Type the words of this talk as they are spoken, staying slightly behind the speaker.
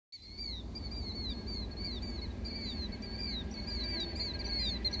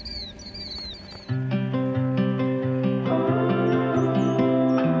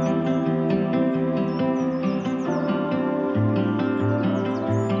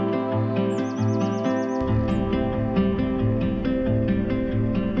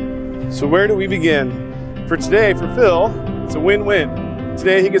So where do we begin? For today, for Phil, it's a win-win.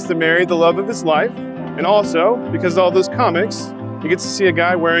 Today he gets to marry the love of his life, and also, because of all those comics, he gets to see a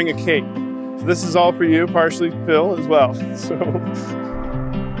guy wearing a cape. So this is all for you, partially Phil as well. So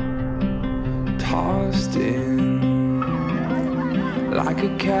tossed in like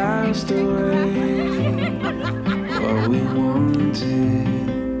a castaway, what we wanted,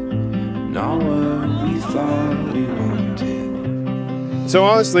 not what we thought we wanted. So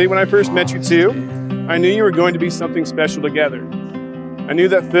honestly, when I first met you two, I knew you were going to be something special together. I knew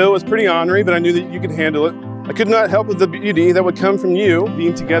that Phil was pretty ornery, but I knew that you could handle it. I could not help with the beauty that would come from you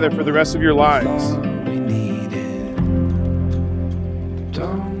being together for the rest of your lives.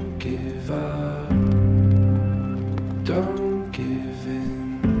 Don't give up, don't give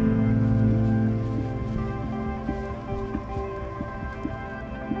in.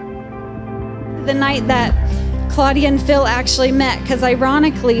 The night that Claudia and Phil actually met, because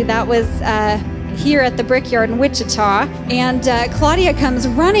ironically that was here at the Brickyard in Wichita, and Claudia comes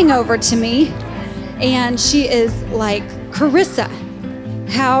running over to me and she is like, "Carissa,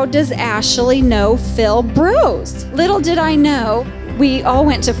 how does Ashley know Phil Bros?" Little did I know, we all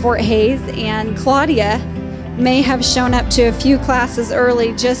went to Fort Hays, and Claudia may have shown up to a few classes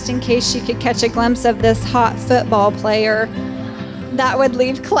early just in case she could catch a glimpse of this hot football player that would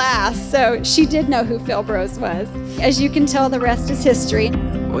leave class. So she did know who Phil Bros was. As you can tell, the rest is history.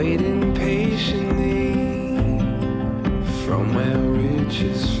 Waiting patiently from where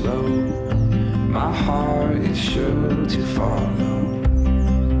riches flow, my heart is sure to follow.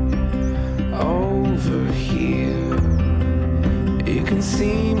 Over here, you can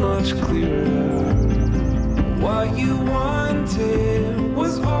see much clearer. What you wanted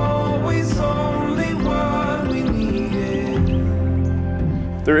was always only what we needed.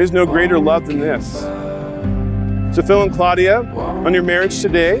 There is no greater love than this. So Phil and Claudia, on your marriage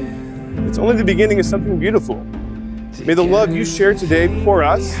today, it's only the beginning of something beautiful. May the love you share today before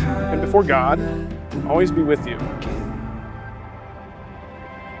us and before God always be with you.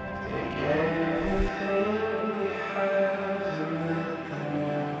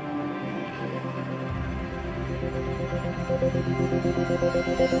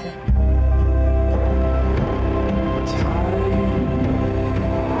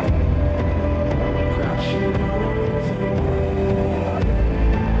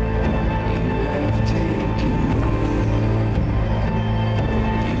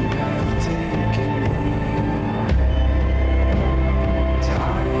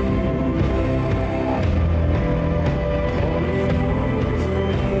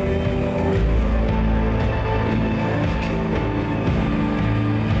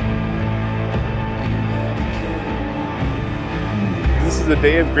 This is a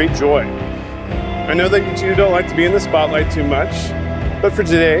day of great joy. I know that you two don't like to be in the spotlight too much, but for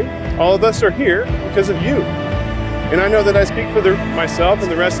today, all of us are here because of you. And I know that I speak for myself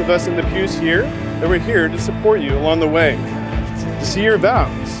and the rest of us in the pews here, that we're here to support you along the way, to see your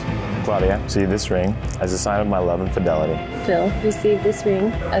vows. Claudia, receive this ring as a sign of my love and fidelity. Phil, receive this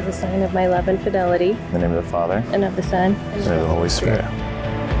ring as a sign of my love and fidelity. In the name of the Father, and of the Son, and of the Holy Spirit.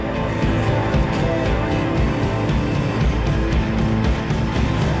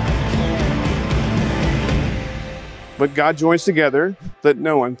 What God joins together, let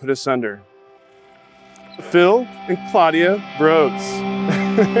no one put asunder. Phil and Claudia Bros.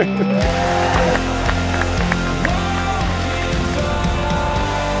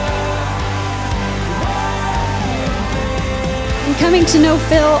 In coming to know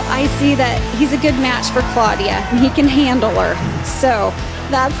Phil, I see that he's a good match for Claudia, and he can handle her. So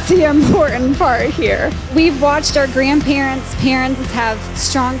that's the important part here. We've watched our parents have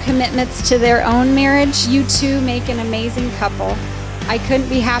strong commitments to their own marriage. You two make an amazing couple. I couldn't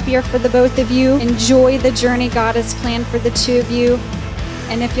be happier for the both of you. Enjoy the journey God has planned for the two of you.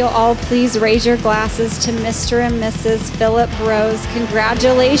 And if you'll all please raise your glasses to Mr. and Mrs. Philip Bros.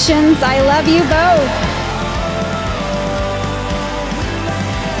 Congratulations. I love you both.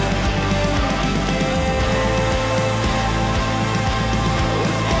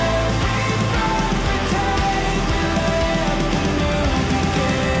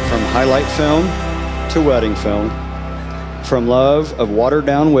 From highlight film to wedding film, from love of watered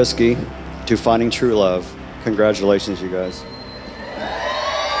down whiskey to finding true love. Congratulations, you guys.